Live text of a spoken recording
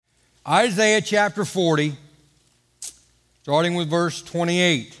Isaiah chapter 40, starting with verse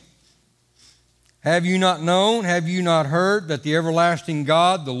 28. Have you not known, have you not heard, that the everlasting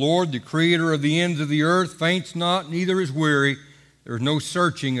God, the Lord, the creator of the ends of the earth, faints not, neither is weary. There is no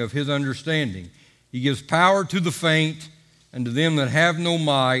searching of his understanding. He gives power to the faint, and to them that have no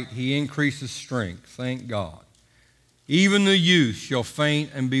might, he increases strength. Thank God. Even the youth shall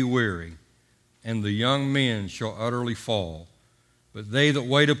faint and be weary, and the young men shall utterly fall. But they that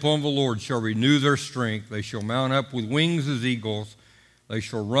wait upon the Lord shall renew their strength. They shall mount up with wings as eagles. They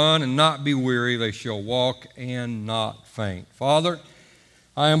shall run and not be weary. They shall walk and not faint. Father,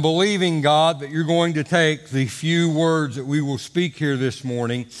 I am believing, God, that you're going to take the few words that we will speak here this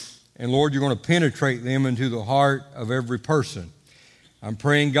morning, and Lord, you're going to penetrate them into the heart of every person. I'm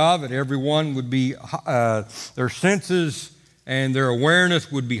praying, God, that everyone would be, their senses and their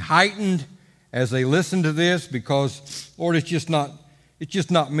awareness would be heightened as they listen to this, because, Lord, it's just not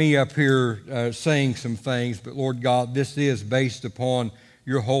me up here saying some things, but Lord God, this is based upon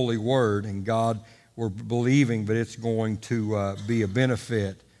your holy word, and God, we're believing that it's going to be a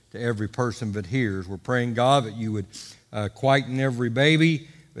benefit to every person that hears. We're praying, God, that you would quieten every baby,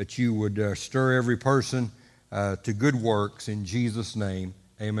 that you would stir every person to good works. In Jesus' name,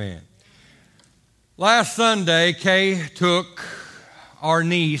 amen. Last Sunday, Kay took our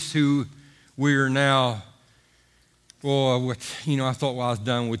niece, who we are now, I thought I was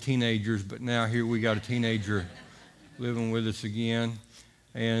done with teenagers, but now here we got a teenager living with us again.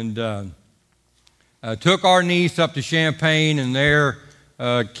 And took our niece up to Champaign, and there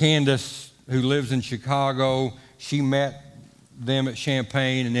Candace, who lives in Chicago, she met them at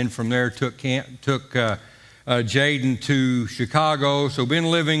Champaign, and then from there took Jaden to Chicago. So been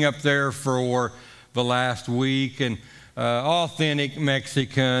living up there for the last week, and authentic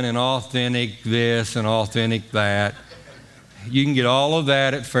Mexican and authentic this and authentic that. You can get all of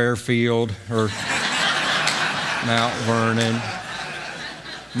that at Fairfield or Mount Vernon.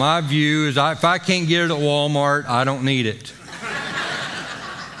 My view is if I can't get it at Walmart, I don't need it.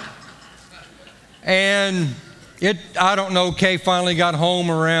 And I don't know, Kay finally got home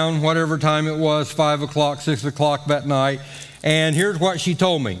around whatever time it was, 5 o'clock, 6 o'clock that night. And here's what she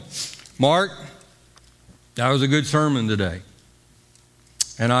told me. Mark, that was a good sermon today.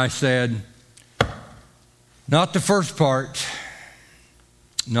 And I said, not the first part.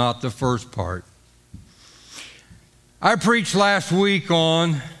 Not the first part. I preached last week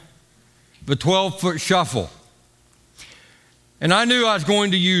on the 12-foot shuffle. And I knew I was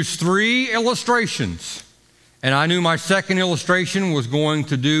going to use 3 illustrations. And I knew my second illustration was going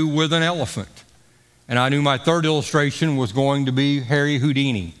to do with an elephant. And I knew my third illustration was going to be Harry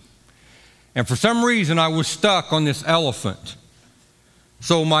Houdini. And for some reason, I was stuck on this elephant.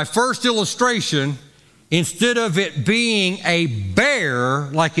 So my first illustration, instead of it being a bear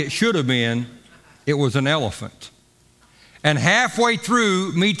like it should have been, it was an elephant. And halfway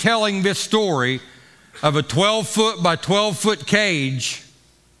through me telling this story of a 12-foot by 12-foot cage,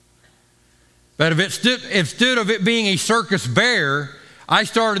 that instead of it being a circus bear, I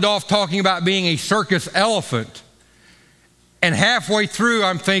started off talking about being a circus elephant. And halfway through,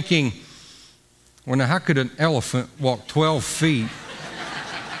 I'm thinking, well, now how could an elephant walk 12 feet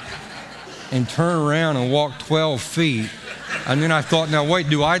and turn around and walk 12 feet? And then I thought, now wait,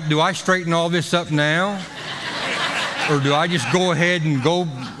 do I straighten all this up now? Or do I just go ahead and go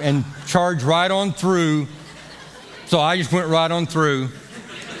and charge right on through? So I just went right on through,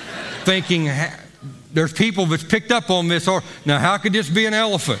 thinking there's people that's picked up on this. Or now how could this be an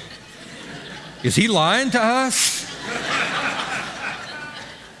elephant? Is he lying to us?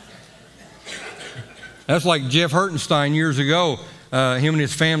 That's like Jeff Hertenstein years ago. Him and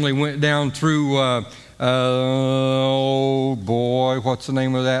his family went down through, what's the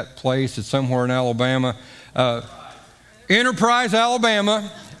name of that place? It's somewhere in Alabama. Enterprise,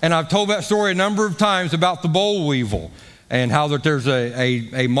 Alabama. And I've told that story a number of times about the boll weevil and how that there's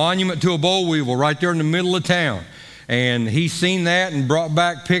a monument to a boll weevil right there in the middle of town. And he's seen that and brought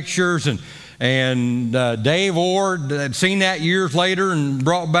back pictures, and Dave Orr had seen that years later and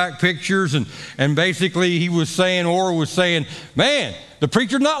brought back pictures, and basically Orr was saying, man, the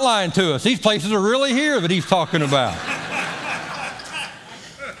preacher's not lying to us. These places are really here that he's talking about.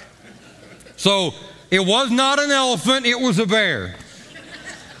 So it was not an elephant, it was a bear.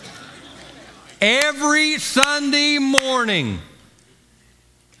 Every Sunday morning,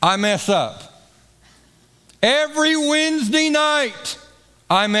 I mess up. Every Wednesday night,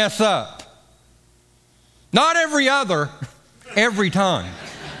 I mess up. Not every other, every time.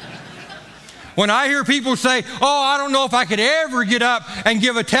 When I hear people say, I don't know if I could ever get up and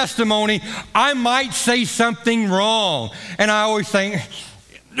give a testimony, I might say something wrong. And I always think,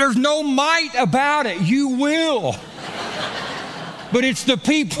 there's no might about it. You will. But it's the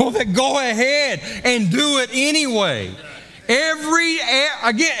people that go ahead and do it anyway.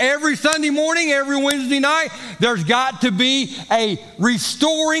 Every Sunday morning, every Wednesday night, there's got to be a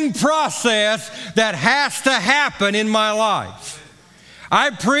restoring process that has to happen in my life. I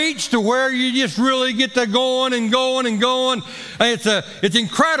preach to where you just really get to going and going and going. It's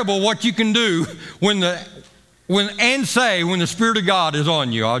incredible what you can do when the Spirit of God is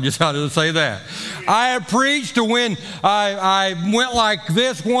on you. I'll just have to say that. I have preached to when I went like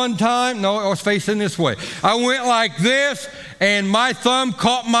this one time. No, I was facing this way. I went like this, and my thumb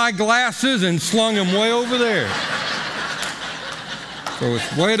caught my glasses and slung them way over there. So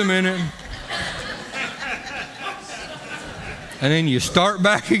it's, wait a minute. And then you start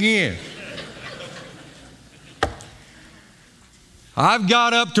back again. I've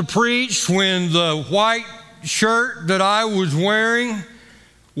got up to preach when the white shirt that I was wearing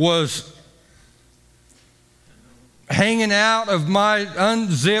was hanging out of my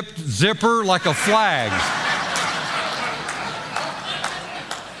unzipped zipper like a flag.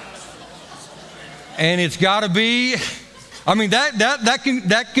 And it's got to be, I mean,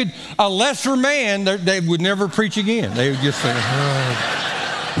 that could, a lesser man, they would never preach again. They would just say, oh,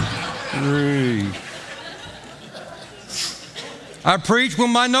 I preach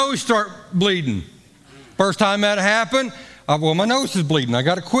when my nose starts bleeding. First time that happened, my nose is bleeding. I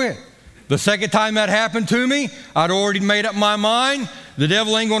got to quit. The second time that happened to me, I'd already made up my mind. The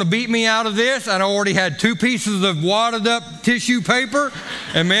devil ain't going to beat me out of this. I'd already had 2 pieces of wadded up tissue paper.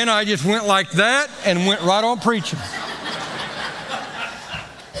 And man, I just went like that and went right on preaching.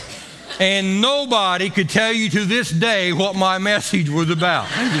 And nobody could tell you to this day what my message was about.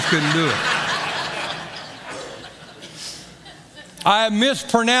 I just couldn't do it. I have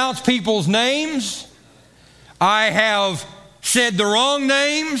mispronounced people's names. I have said the wrong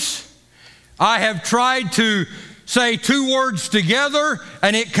names. I have tried to say 2 words together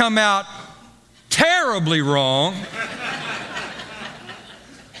and it come out terribly wrong.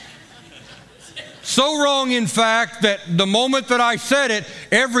 So wrong, in fact, that the moment that I said it,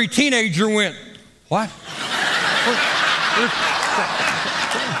 every teenager went, what?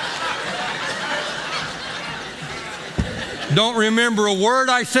 Don't remember a word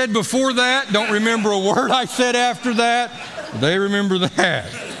I said before that. Don't remember a word I said after that. They remember that.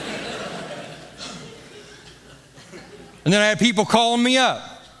 And then I had people calling me up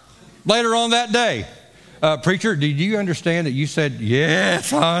later on that day. Preacher, did you understand that you said,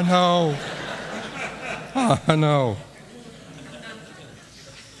 yes, I know. I know.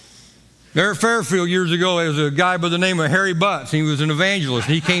 There at Fairfield years ago, there was a guy by the name of Harry Butts. He was an evangelist.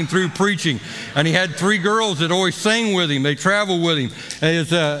 He came through preaching, and he had 3 girls that always sang with him. They traveled with him, and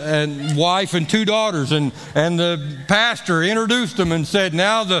his wife and 2 daughters. And the pastor introduced them and said,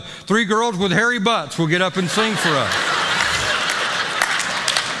 now the 3 girls with Harry Butts will get up and sing for us.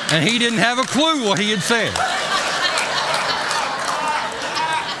 And he didn't have a clue what he had said.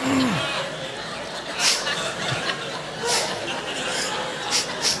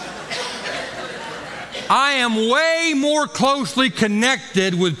 I am way more closely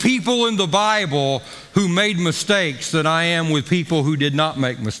connected with people in the Bible who made mistakes than I am with people who did not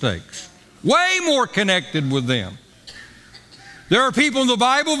make mistakes. Way more connected with them. There are people in the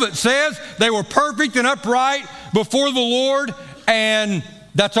Bible that says they were perfect and upright before the Lord, and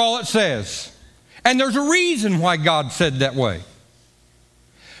that's all it says. And there's a reason why God said that way.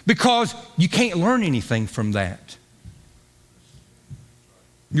 Because you can't learn anything from that.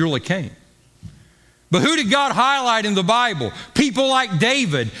 You really can't. But who did God highlight in the Bible? People like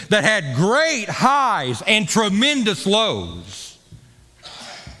David that had great highs and tremendous lows.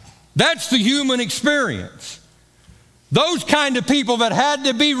 That's the human experience. Those kind of people that had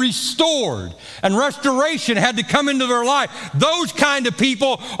to be restored and restoration had to come into their life. Those kind of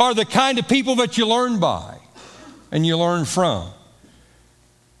people are the kind of people that you learn by and you learn from.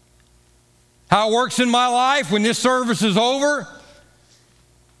 How it works in my life when this service is over,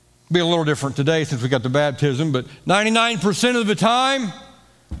 be a little different today since we got the baptism, but 99% of the time,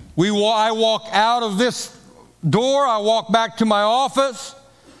 I walk out of this door, I walk back to my office,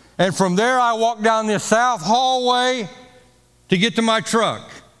 and from there I walk down this south hallway to get to my truck.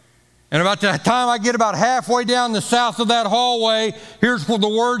 And about the time I get about halfway down the south of that hallway, here's the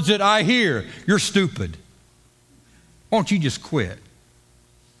words that I hear. You're stupid. Why don't you just quit?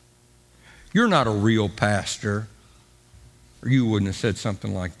 You're not a real pastor. Or you wouldn't have said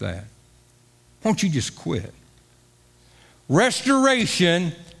something like that. Why don't you just quit?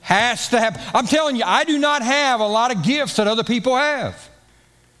 Restoration has to happen. I'm telling you, I do not have a lot of gifts that other people have.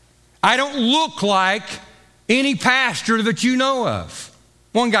 I don't look like any pastor that you know of.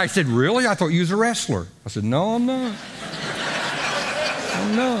 One guy said, really? I thought you was a wrestler. I said, no, I'm not.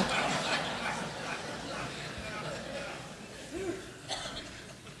 I'm not.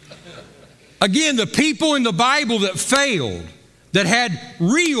 Again, the people in the Bible that failed, that had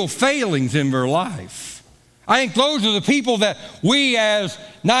real failings in their life, I think those are the people that we as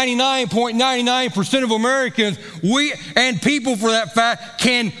 99.99% of Americans, we and people for that fact,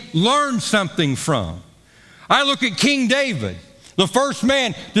 can learn something from. I look at King David, the first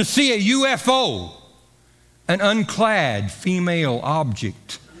man to see a UFO, an unclad female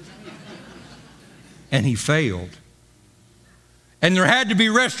object, and he failed. And there had to be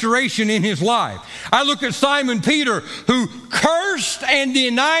restoration in his life. I look at Simon Peter, who cursed and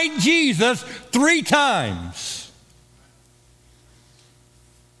denied Jesus 3 times.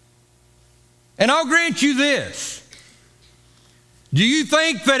 And I'll grant you this. Do you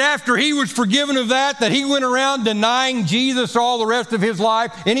think that after he was forgiven of that he went around denying Jesus all the rest of his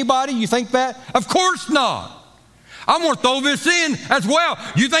life? Anybody, you think that? Of course not. I'm going to throw this in as well.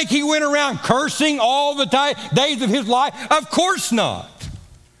 You think he went around cursing all the days of his life? Of course not.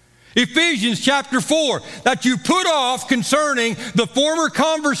 Ephesians chapter 4, that you put off concerning the former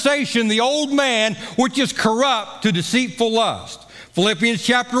conversation, the old man, which is corrupt to deceitful lust. Philippians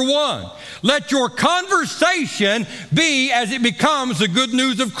chapter 1, let your conversation be as it becomes the good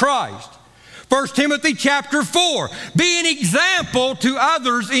news of Christ. 1 Timothy chapter 4, be an example to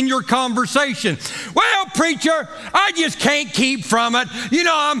others in your conversation. Well, preacher, I just can't keep from it. You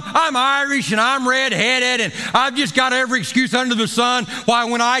know, I'm Irish and I'm red-headed and I've just got every excuse under the sun. Why,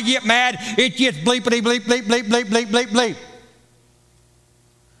 when I get mad, it gets bleepity bleep, bleep, bleep, bleep, bleep, bleep, bleep.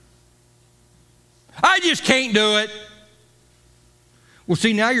 I just can't do it. Well,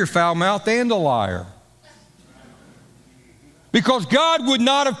 see, now you're foul-mouthed and a liar. Because God would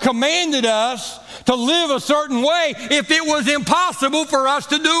not have commanded us to live a certain way if it was impossible for us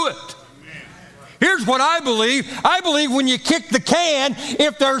to do it. Here's what I believe. I believe when you kick the can,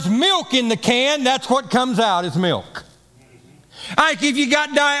 if there's milk in the can, that's what comes out is milk. I think if you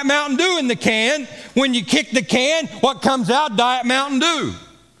got Diet Mountain Dew in the can, when you kick the can, what comes out? Diet Mountain Dew.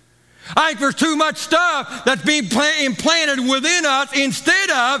 I think there's too much stuff that's being implanted within us instead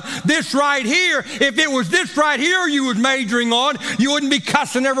of this right here. If it was this right here you was majoring on, you wouldn't be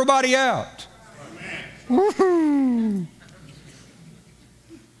cussing everybody out. Well,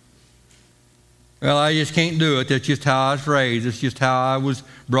 I just can't do it. That's just how I was raised. It's just how I was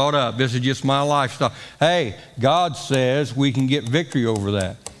brought up. This is just my lifestyle. Hey, God says we can get victory over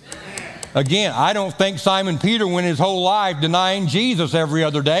that. Again, I don't think Simon Peter went his whole life denying Jesus every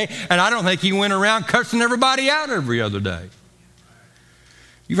other day, and I don't think he went around cursing everybody out every other day.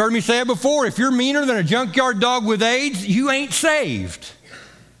 You've heard me say it before. If you're meaner than a junkyard dog with AIDS, you ain't saved.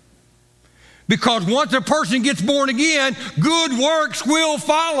 Because once a person gets born again, good works will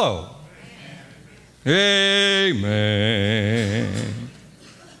follow. Amen.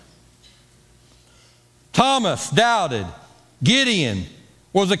 Thomas doubted. Gideon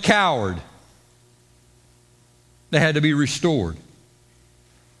was a coward. They had to be restored.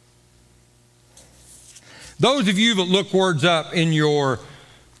 Those of you that look words up in your,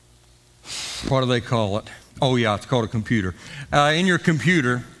 what do they call it? Oh yeah, it's called a computer. In your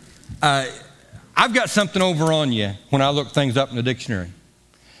computer, I've got something over on you when I look things up in the dictionary.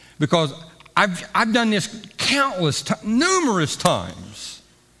 Because I've done this numerous times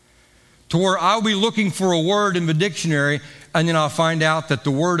to where I'll be looking for a word in the dictionary and then I'll find out that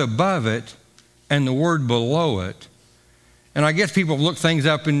the word above it and the word below it, and I guess people look things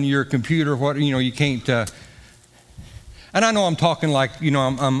up in your computer, you can't, and I know I'm talking like,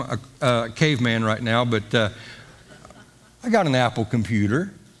 I'm a caveman right now, but I got an Apple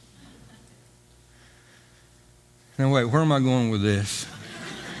computer. Now wait, where am I going with this?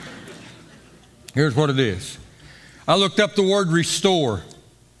 Here's what it is. I looked up the word restore.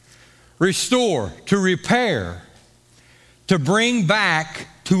 Restore, to repair, to bring back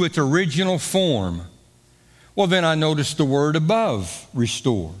to its original form. Well, then I noticed the word above,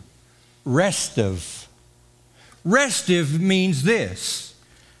 restore. Restive. Restive means this,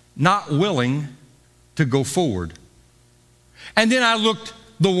 not willing to go forward. And then I looked,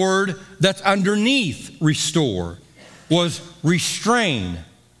 the word that's underneath restore was restrain,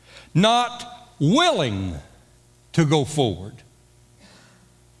 not willing to go forward.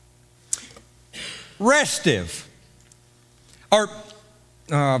 Restive. Or,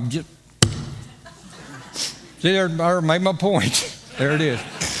 see there, I made my point. There it is.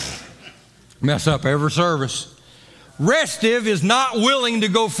 Mess up every service. Restive is not willing to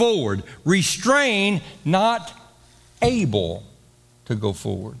go forward. Restrain, not able to go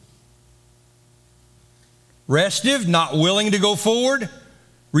forward. Restive, not willing to go forward.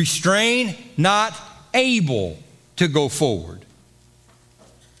 restrained, not able to go forward.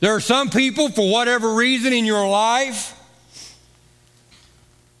 There are some people, for whatever reason in your life,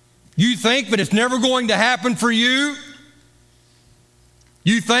 you think that it's never going to happen for you.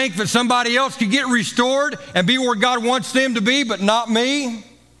 You think that somebody else could get restored and be where God wants them to be, but not me.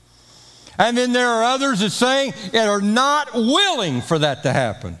 And then there are others that are not willing for that to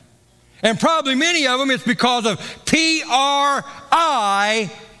happen. And probably many of them it's because of P-R-I-D-E,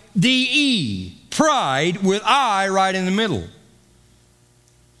 pride with I right in the middle.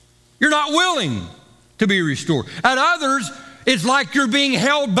 You're not willing to be restored. At others, it's like you're being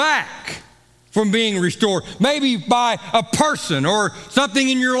held back from being restored, maybe by a person or something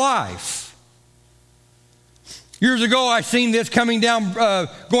in your life. Years ago, I seen this going down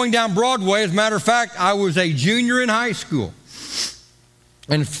Broadway. As a matter of fact, I was a junior in high school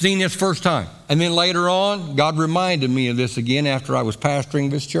and seen this first time. And then later on, God reminded me of this again after I was pastoring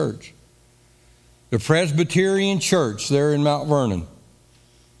this church. The Presbyterian Church there in Mount Vernon,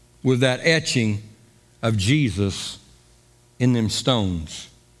 with that etching of Jesus in them stones.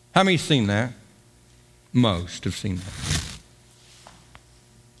 How many have seen that? Most have seen that.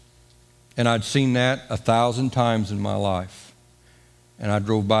 And I'd seen that 1,000 times in my life. And I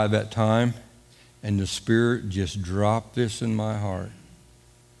drove by that time, and the Spirit just dropped this in my heart.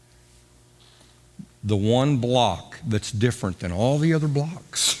 The one block that's different than all the other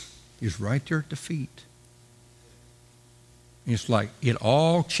blocks is right there at the feet. It's like it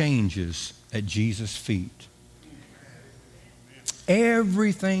all changes at Jesus' feet.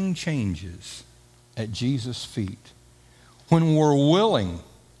 Everything changes at Jesus' feet when we're willing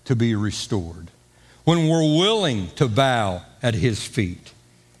to be restored, when we're willing to bow at His feet.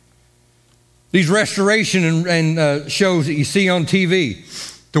 These restoration and shows that you see on TV,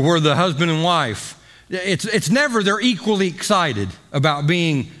 to where the husband and wife, it's never they're equally excited about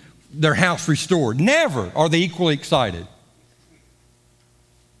being their house restored. Never are they equally excited.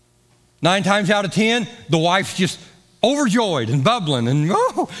 9 times out of 10, the wife's just overjoyed and bubbling, and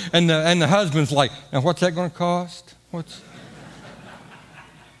the husband's like, now what's that going to cost?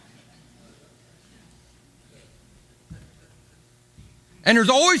 And there's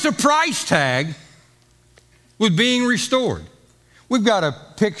always a price tag with being restored. We've got a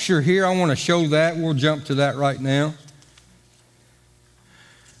picture here. I want to show that. We'll jump to that right now.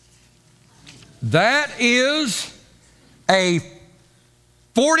 That is a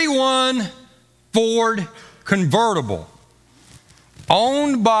 41 Ford convertible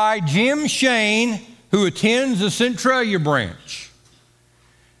owned by Jim Shane, who attends the Centralia branch.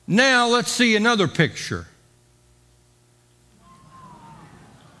 Now let's see another picture.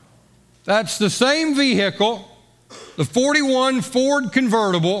 That's the same vehicle, the 41 Ford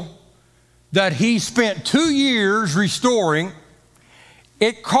convertible that he spent 2 years restoring.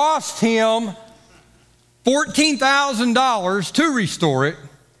 It cost him $14,000 to restore it,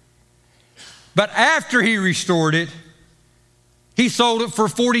 but after he restored it, he sold it for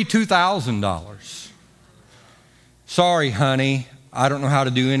 $42,000. Sorry, honey, I don't know how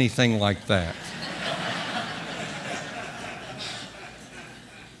to do anything like that.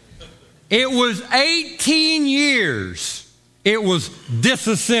 It was 18 years it was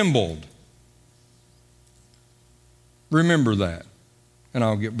disassembled. Remember that, and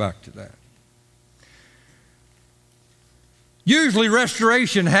I'll get back to that. Usually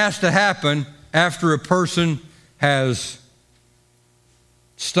restoration has to happen after a person has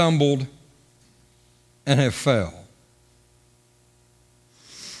stumbled and have fell.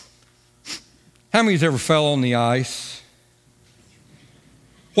 How many's ever fell on the ice?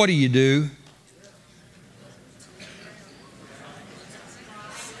 What do?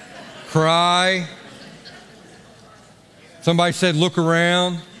 Cry. Somebody said, look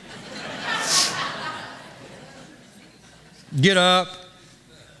around. Get up.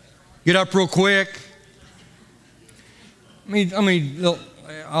 Get up real quick. And I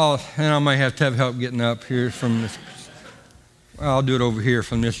may have to have help getting up here from this. I'll do it over here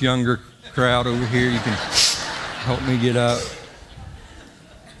from this younger crowd over here. You can help me get up.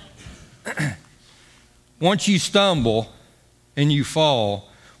 Once you stumble and you fall,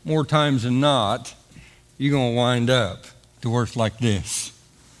 more times than not, you're going to wind up to where it's like this.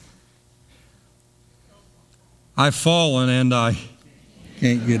 I've fallen and I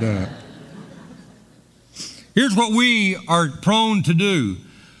can't get up. Here's what we are prone to do.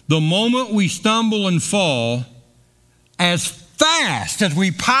 The moment we stumble and fall, as fast as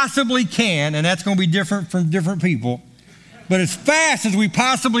we possibly can, and that's going to be different from different people, but as fast as we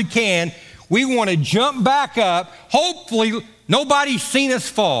possibly can, we want to jump back up. Hopefully, nobody's seen us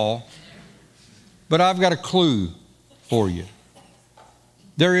fall, but I've got a clue for you.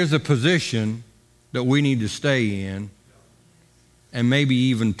 there is a position that we need to stay in and maybe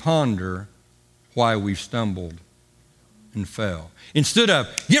even ponder why we've stumbled and fell. Instead of,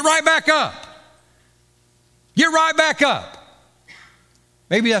 get right back up. Get right back up.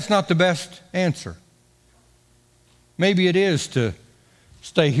 Maybe that's not the best answer. Maybe it is to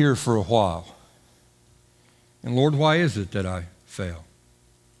stay here for a while. And Lord, why is it that I fell?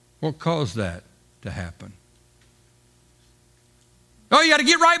 What caused that to happen? Oh, you got to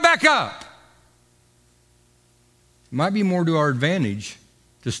get right back up. It might be more to our advantage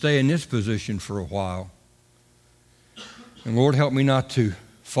to stay in this position for a while. And Lord, help me not to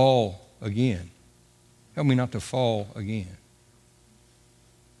fall again. Help me not to fall again.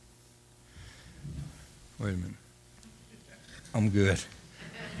 Wait a minute. I'm good.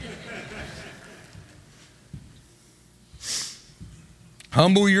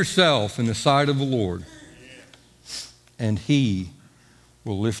 Humble yourself in the sight of the Lord, and He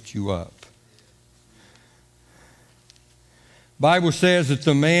will lift you up. The Bible says that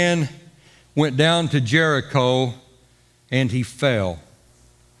the man went down to Jericho and he fell.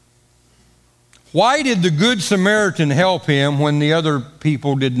 Why did the Good Samaritan help him when the other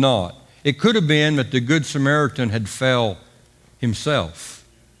people did not? It could have been that the Good Samaritan had fell himself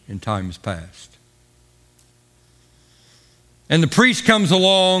in times past. And the priest comes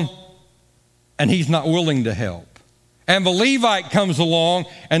along and he's not willing to help. And the Levite comes along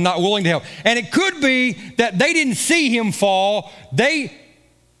and not willing to help. And it could be that they didn't see him fall. They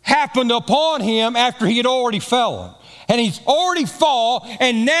happened upon him after he had already fallen. And he's already fall,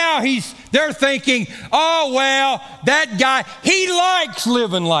 and now they're thinking, oh, well, that guy, he likes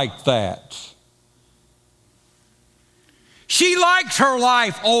living like that. She likes her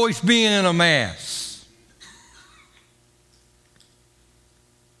life always being in a mess.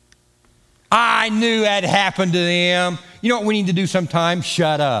 I knew that happened to them. You know what we need to do sometimes?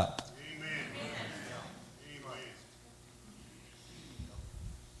 Shut up.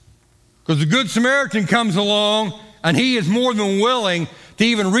 Because the Good Samaritan comes along, and he is more than willing to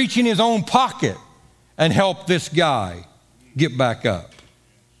even reach in his own pocket and help this guy get back up.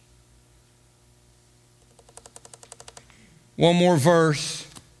 One more verse,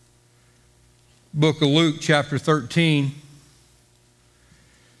 book of Luke, chapter 13.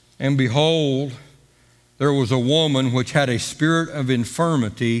 And behold, there was a woman which had a spirit of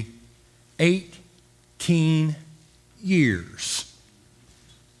infirmity 18 years.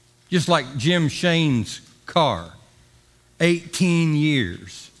 Just like Jim Shane's car. 18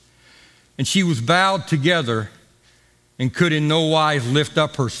 years. And she was bowed together and could in no wise lift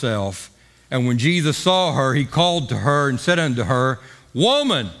up herself. And when Jesus saw her, he called to her and said unto her,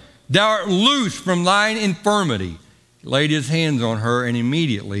 Woman, thou art loosed from thine infirmity. He laid his hands on her, and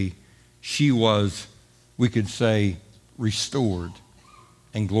immediately she was, we could say, restored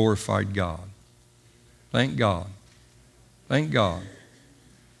and glorified God. Thank God. Thank God.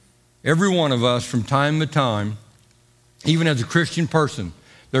 Every one of us from time to time, even as a Christian person,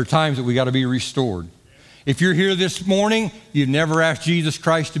 there are times that we got to be restored. If you're here this morning, you've never asked Jesus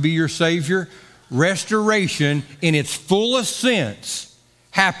Christ to be your Savior, restoration in its fullest sense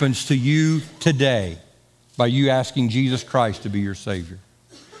happens to you today by you asking Jesus Christ to be your Savior.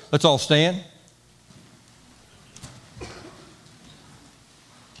 Let's all stand.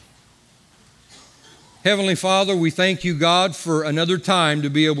 Heavenly Father, we thank you, God, for another time to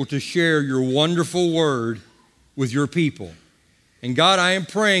be able to share your wonderful word with your people. And God, I am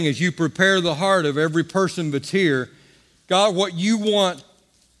praying as you prepare the heart of every person that's here, God, what you want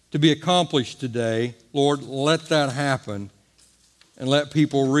to be accomplished today, Lord, let that happen and let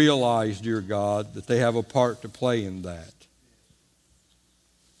people realize, dear God, that they have a part to play in that.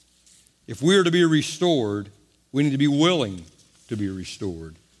 If we are to be restored, we need to be willing to be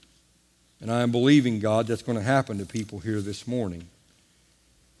restored. And I am believing, God, that's going to happen to people here this morning.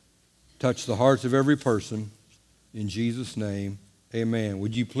 Touch the hearts of every person. In Jesus' name, amen.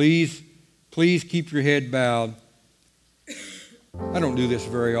 Would you please keep your head bowed. I don't do this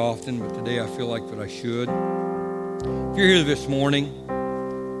very often, but today I feel like that I should. If you're here this morning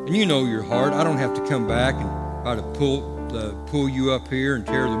and you know your heart, I don't have to come back and try to pull you up here and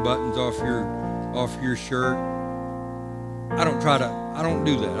tear the buttons off your shirt. I don't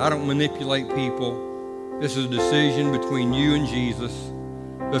do that. I don't manipulate people. This is a decision between you and Jesus.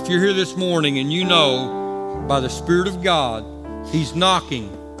 But if you're here this morning and you know by the Spirit of God, He's knocking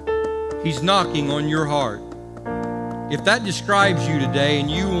on your heart. If that describes you today and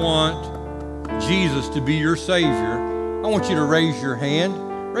you want Jesus to be your Savior, I want you to raise your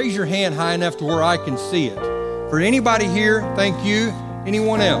hand. Raise your hand high enough to where I can see it. For anybody here, thank you.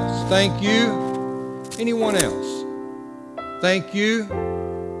 Anyone else? Thank you. Anyone else? Thank you.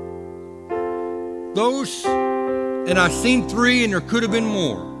 Those, and I seen 3 and there could have been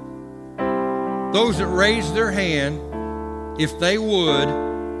more. Those that raised their hand, if they would,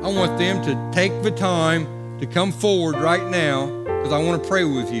 I want them to take the time to come forward right now because I want to pray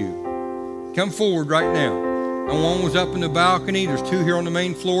with you. Come forward right now. And one was up in the balcony. There's 2 here on the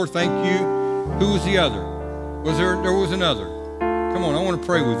main floor. Thank you. Who was the other? There was another. Come on, I want to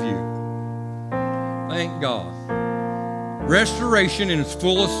pray with you. Thank God. Restoration in its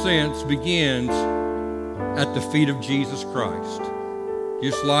fullest sense begins at the feet of Jesus Christ.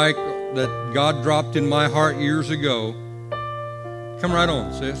 Just like that God dropped in my heart years ago. Come right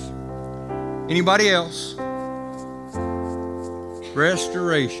on, sis. Anybody else?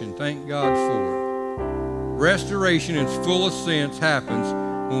 Restoration, thank God for it. Restoration in its fullest sense happens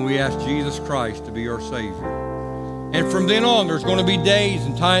when we ask Jesus Christ to be our Savior. And from then on, there's going to be days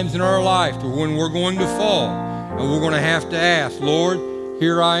and times in our life when we're going to fall. And we're going to have to ask, Lord,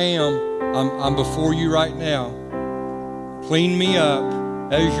 here I am. I'm before you right now. Clean me up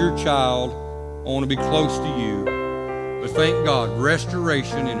as your child. I want to be close to you. But thank God,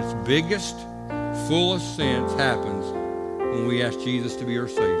 restoration in its biggest, fullest sense happens when we ask Jesus to be our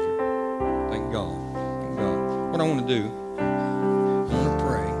Savior. Thank God. Thank God. What I want to do, I want to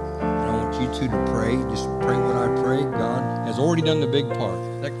pray. And I want you two to pray. Just pray what I pray. God has already done the big part.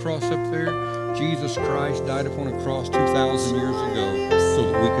 That cross up there, Jesus Christ died upon a cross 2,000 years ago so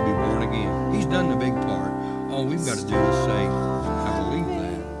that we could be born again. He's done the big part. All we've got to do is say, I believe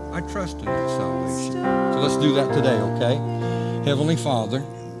that. I trust in that salvation. So let's do that today, okay? Heavenly Father,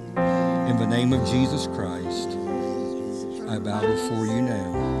 in the name of Jesus Christ, I bow before you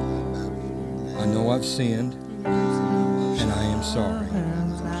now. I know I've sinned, and I am sorry.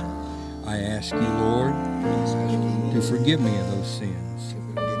 I ask you, Lord, to forgive me of those sins.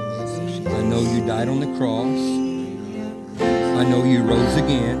 I know you died on the cross. I know you rose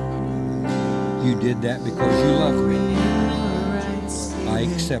again. You did that because you love me. I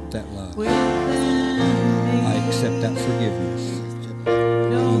accept that love. I accept that forgiveness.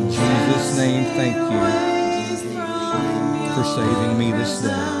 In Jesus' name, thank you for saving me this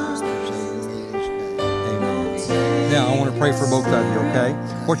day. Amen. Now, I want to pray for both of you, okay?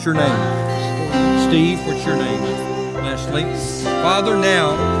 What's your name? Steve, what's your name? Leslie. Father,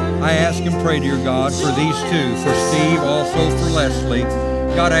 now I ask and pray, dear God, for these two, for Steve, also for Leslie.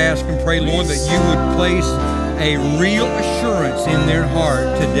 God, I ask and pray, Lord, that you would place a real assurance in their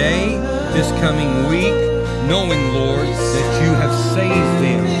heart today, this coming week, knowing, Lord, that you have saved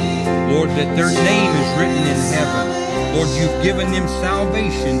them. Lord, that their name is written in heaven. Lord, you've given them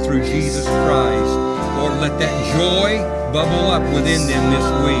salvation through Jesus Christ. Lord, let that joy bubble up within them this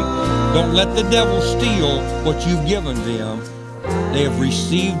week. Don't let the devil steal what you've given them. They have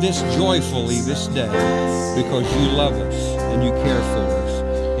received this joyfully this day because you love us and you care for us.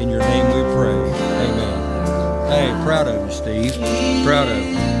 In your name we pray. Amen. Hey, proud of you, Steve. Proud of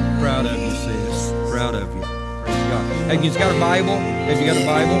you. Proud of you, sis. Proud of you. Praise God. Hey, you got a Bible? Have you got a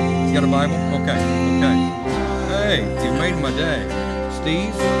Bible? You got a Bible? Okay. Okay. Hey, you made my day.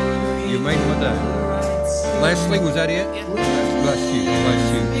 Steve, you made my day. Leslie, was that it? Bless you.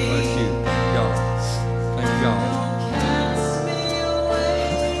 Bless you. Bless you. God. Thank God.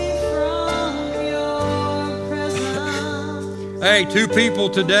 Hey, 2 people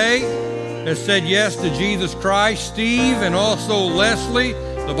today that said yes to Jesus Christ, Steve and also Leslie.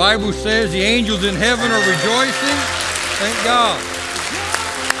 The Bible says the angels in heaven are rejoicing. Thank God.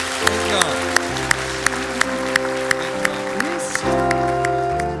 Thank God.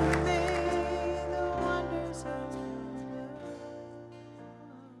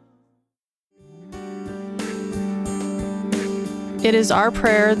 It is our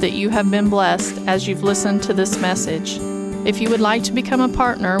prayer that you have been blessed as you've listened to this message. If you would like to become a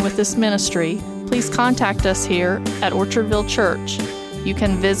partner with this ministry, please contact us here at Orchardville Church. You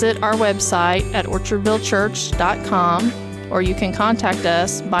can visit our website at orchardvillechurch.com, or you can contact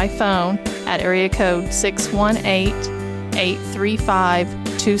us by phone at area code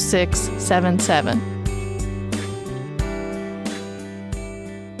 618-835-2677.